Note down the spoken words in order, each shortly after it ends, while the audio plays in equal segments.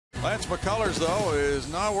Lance McCullers, though, is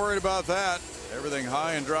not worried about that. Everything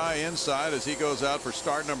high and dry inside as he goes out for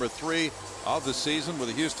start number 3 of the season with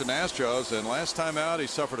the Houston Astros. And last time out, he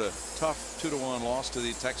suffered a tough 2-1 loss to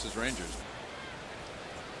the Texas Rangers.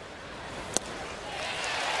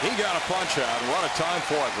 He got a punch out. What a time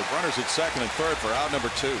for it, with runners at second and third for out number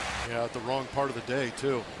 2. Yeah, at the wrong part of the day,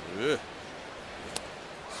 too. Ugh.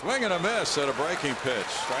 Swing and a miss at a breaking pitch.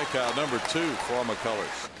 Strikeout number 2 for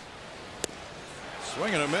McCullers.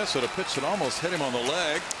 Swing and a miss at a pitch that almost hit him on the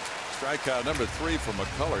leg. Strikeout number 3 for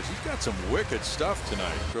McCullers. He's got some wicked stuff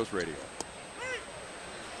tonight. Astros radio.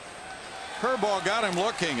 Curveball got him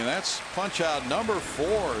looking, and that's punch out number 4.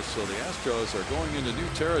 So the Astros are going into new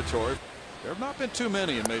territory. There have not been too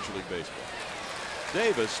many in Major League Baseball.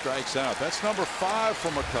 Davis strikes out. That's number 5 for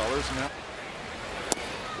McCullers. Now,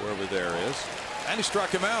 wherever there is. And he struck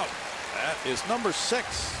him out. That is number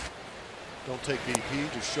 6. Don't take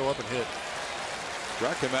BP, just show up and hit.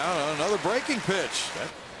 Struck him out on another breaking pitch.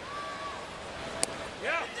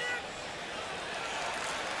 Yeah.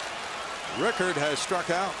 Rickard has struck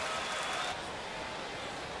out.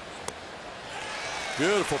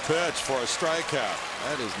 Beautiful pitch for a strikeout.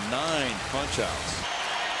 That is 9 punch outs.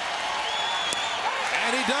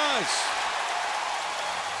 And he does.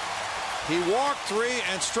 He walked 3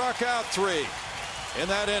 and struck out 3 in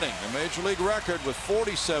that inning. A Major League record with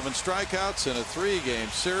 47 strikeouts in a 3-game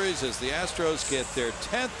series as the Astros get their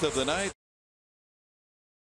 10th of the night.